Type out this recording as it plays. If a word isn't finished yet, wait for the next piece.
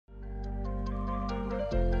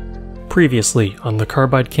Previously on the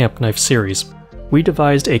Carbide Camp Knife series, we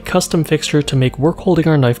devised a custom fixture to make work holding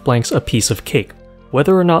our knife blanks a piece of cake.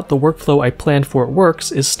 Whether or not the workflow I planned for it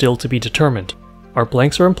works is still to be determined. Our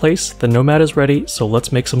blanks are in place, the Nomad is ready, so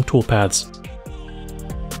let's make some toolpaths.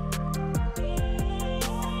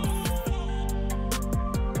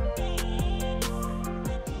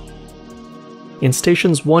 In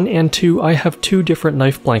stations 1 and 2, I have two different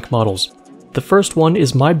knife blank models. The first one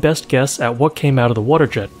is my best guess at what came out of the water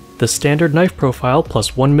jet, the standard knife profile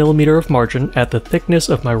plus 1mm of margin at the thickness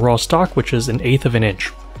of my raw stock, which is 1/8 of an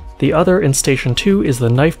inch. The other in station 2 is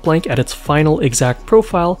the knife blank at its final exact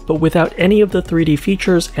profile, but without any of the 3D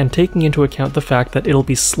features and taking into account the fact that it'll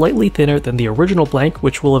be slightly thinner than the original blank,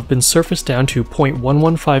 which will have been surfaced down to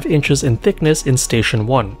 0.115 inches in thickness in station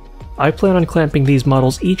 1. I plan on clamping these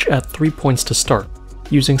models each at 3 points to start.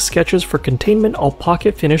 Using sketches for containment, I'll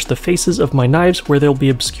pocket finish the faces of my knives where they'll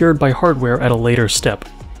be obscured by hardware at a later step.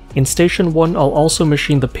 In station 1, I'll also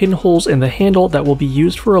machine the pinholes in the handle that will be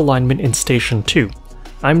used for alignment in station 2.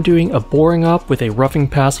 I'm doing a boring op with a roughing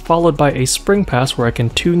pass followed by a spring pass where I can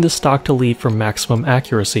tune the stock to lead for maximum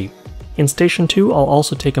accuracy. In station 2, I'll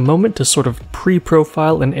also take a moment to sort of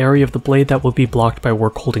pre-profile an area of the blade that will be blocked by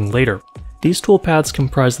work holding later. These toolpaths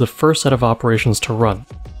comprise the first set of operations to run.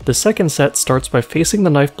 The second set starts by facing the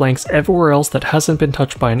knife blanks everywhere else that hasn't been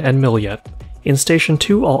touched by an end mill yet. In station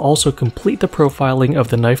 2, I'll also complete the profiling of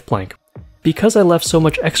the knife blank. Because I left so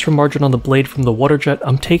much extra margin on the blade from the water jet,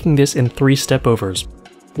 I'm taking this in 3 step-overs.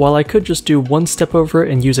 While I could just do 1 step-over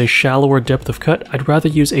and use a shallower depth of cut, I'd rather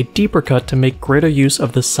use a deeper cut to make greater use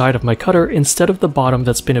of the side of my cutter instead of the bottom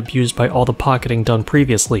that's been abused by all the pocketing done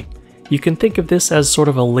previously. You can think of this as sort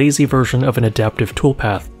of a lazy version of an adaptive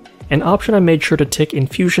toolpath. An option I made sure to tick in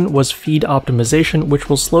Fusion was feed optimization, which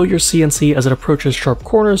will slow your CNC as it approaches sharp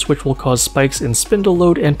corners, which will cause spikes in spindle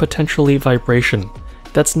load and potentially vibration.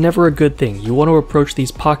 That's never a good thing. You want to approach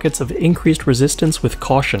these pockets of increased resistance with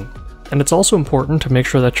caution. And it's also important to make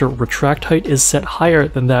sure that your retract height is set higher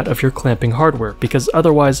than that of your clamping hardware, because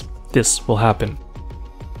otherwise, this will happen.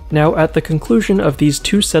 Now, at the conclusion of these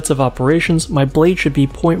 2 sets of operations, my blade should be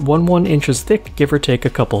 0.11 inches thick, give or take a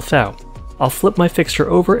couple thou. I'll flip my fixture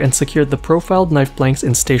over and secure the profiled knife blanks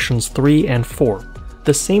in stations 3 and 4.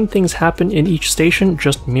 The same things happen in each station,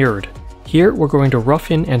 just mirrored. Here, we're going to rough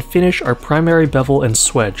in and finish our primary bevel and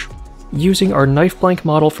swedge. Using our knife blank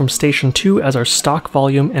model from station 2 as our stock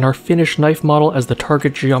volume and our finished knife model as the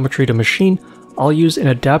target geometry to machine, I'll use an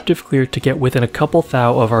adaptive clear to get within a couple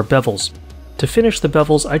thou of our bevels. To finish the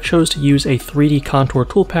bevels, I chose to use a 3D contour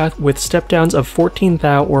toolpath with step downs of 14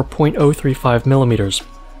 thou or 0.035 millimeters.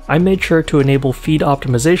 I made sure to enable feed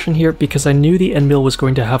optimization here because I knew the end mill was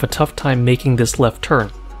going to have a tough time making this left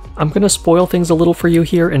turn. I'm going to spoil things a little for you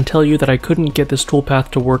here and tell you that I couldn't get this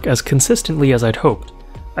toolpath to work as consistently as I'd hoped.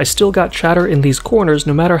 I still got chatter in these corners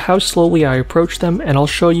no matter how slowly I approach them, and I'll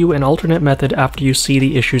show you an alternate method after you see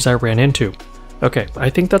the issues I ran into. Okay, I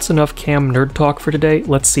think that's enough cam nerd talk for today,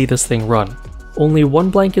 let's see this thing run. Only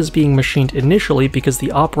 1 blank is being machined initially because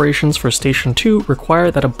the operations for station 2 require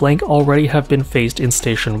that a blank already have been faced in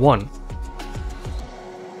station 1.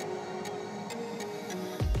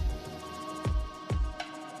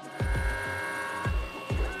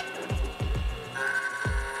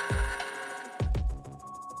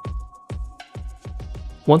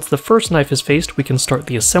 Once the first knife is faced, we can start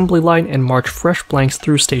the assembly line and march fresh blanks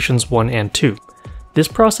through stations 1 and 2. This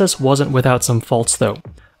process wasn't without some faults though.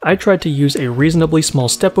 I tried to use a reasonably small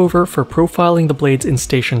step-over for profiling the blades in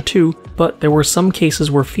station 2, but there were some cases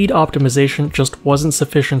where feed optimization just wasn't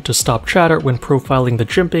sufficient to stop chatter when profiling the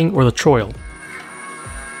jimping or the choil.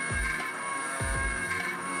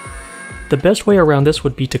 The best way around this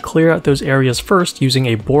would be to clear out those areas first using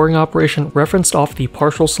a boring operation referenced off the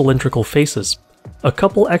partial cylindrical faces. A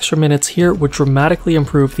couple extra minutes here would dramatically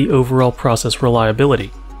improve the overall process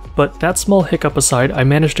reliability. But that small hiccup aside, I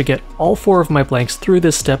managed to get all 4 of my blanks through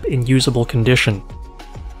this step in usable condition.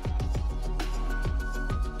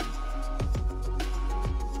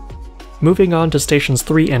 Moving on to stations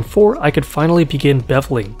 3 and 4, I could finally begin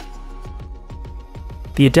beveling.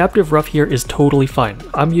 The adaptive rough here is totally fine.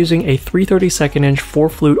 I'm using a 3/32 inch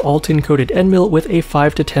 4-flute all-tin coated end mill with a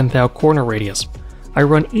 5 to 10 thou corner radius. I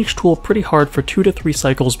run each tool pretty hard for 2 to 3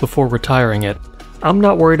 cycles before retiring it. I'm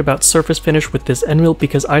not worried about surface finish with this end mill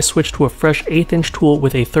because I switched to a fresh 1/8 inch tool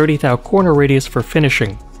with a 30 thou corner radius for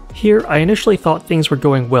finishing. Here, I initially thought things were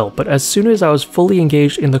going well, but as soon as I was fully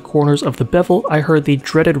engaged in the corners of the bevel, I heard the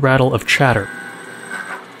dreaded rattle of chatter.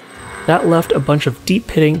 That left a bunch of deep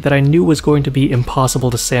pitting that I knew was going to be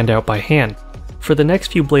impossible to sand out by hand. For the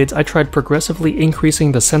next few blades, I tried progressively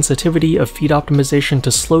increasing the sensitivity of feed optimization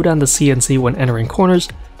to slow down the CNC when entering corners,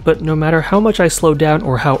 but no matter how much I slowed down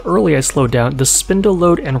or how early I slowed down, the spindle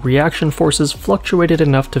load and reaction forces fluctuated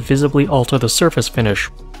enough to visibly alter the surface finish.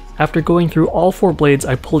 After going through all 4 blades,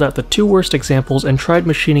 I pulled out the 2 worst examples and tried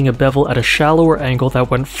machining a bevel at a shallower angle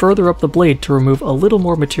that went further up the blade to remove a little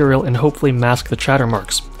more material and hopefully mask the chatter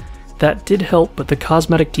marks. That did help, but the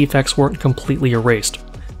cosmetic defects weren't completely erased.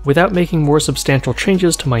 Without making more substantial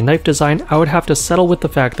changes to my knife design, I would have to settle with the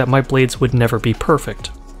fact that my blades would never be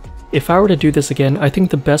perfect. If I were to do this again, I think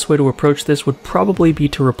the best way to approach this would probably be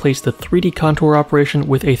to replace the 3D contour operation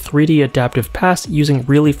with a 3D adaptive pass using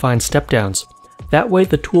really fine step downs. That way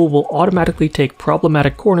the tool will automatically take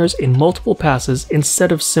problematic corners in multiple passes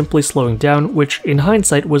instead of simply slowing down, which in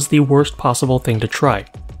hindsight was the worst possible thing to try.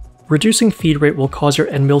 Reducing feed rate will cause your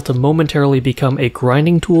end mill to momentarily become a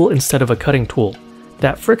grinding tool instead of a cutting tool.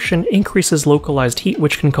 That friction increases localized heat,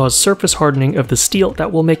 which can cause surface hardening of the steel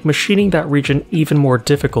that will make machining that region even more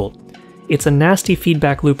difficult. It's a nasty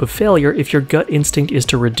feedback loop of failure if your gut instinct is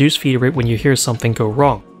to reduce feed rate when you hear something go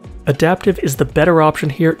wrong. Adaptive is the better option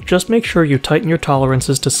here, just make sure you tighten your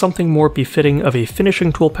tolerances to something more befitting of a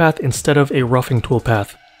finishing toolpath instead of a roughing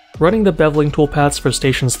toolpath. Running the beveling toolpaths for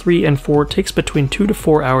stations 3 and 4 takes between 2 to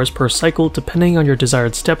 4 hours per cycle depending on your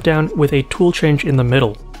desired step down, with a tool change in the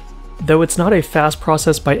middle. Though it's not a fast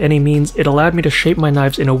process by any means, it allowed me to shape my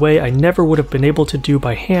knives in a way I never would have been able to do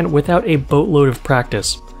by hand without a boatload of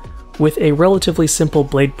practice. With a relatively simple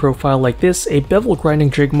blade profile like this, a bevel grinding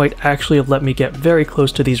jig might actually have let me get very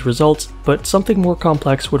close to these results, but something more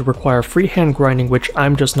complex would require freehand grinding, which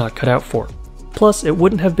I'm just not cut out for. Plus, it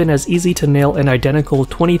wouldn't have been as easy to nail an identical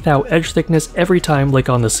 20 thou edge thickness every time like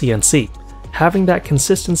on the CNC. Having that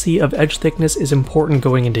consistency of edge thickness is important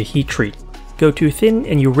going into heat treat. Go too thin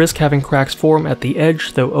and you risk having cracks form at the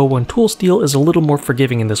edge, though 01 tool steel is a little more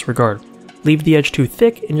forgiving in this regard. Leave the edge too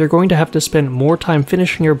thick and you're going to have to spend more time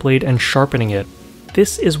finishing your blade and sharpening it.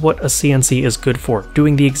 This is what a CNC is good for,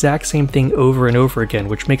 doing the exact same thing over and over again,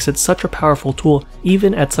 which makes it such a powerful tool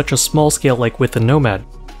even at such a small scale like with the Nomad.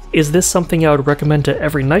 Is this something I would recommend to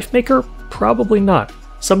every knife maker? Probably not.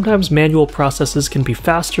 Sometimes manual processes can be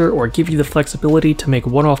faster or give you the flexibility to make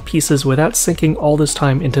one-off pieces without sinking all this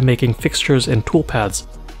time into making fixtures and toolpaths.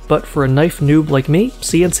 But for a knife noob like me,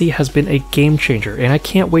 CNC has been a game changer, and I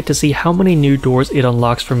can't wait to see how many new doors it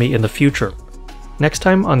unlocks for me in the future. Next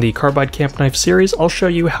time on the Carbide Camp Knife series, I'll show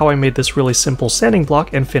you how I made this really simple sanding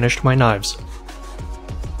block and finished my knives.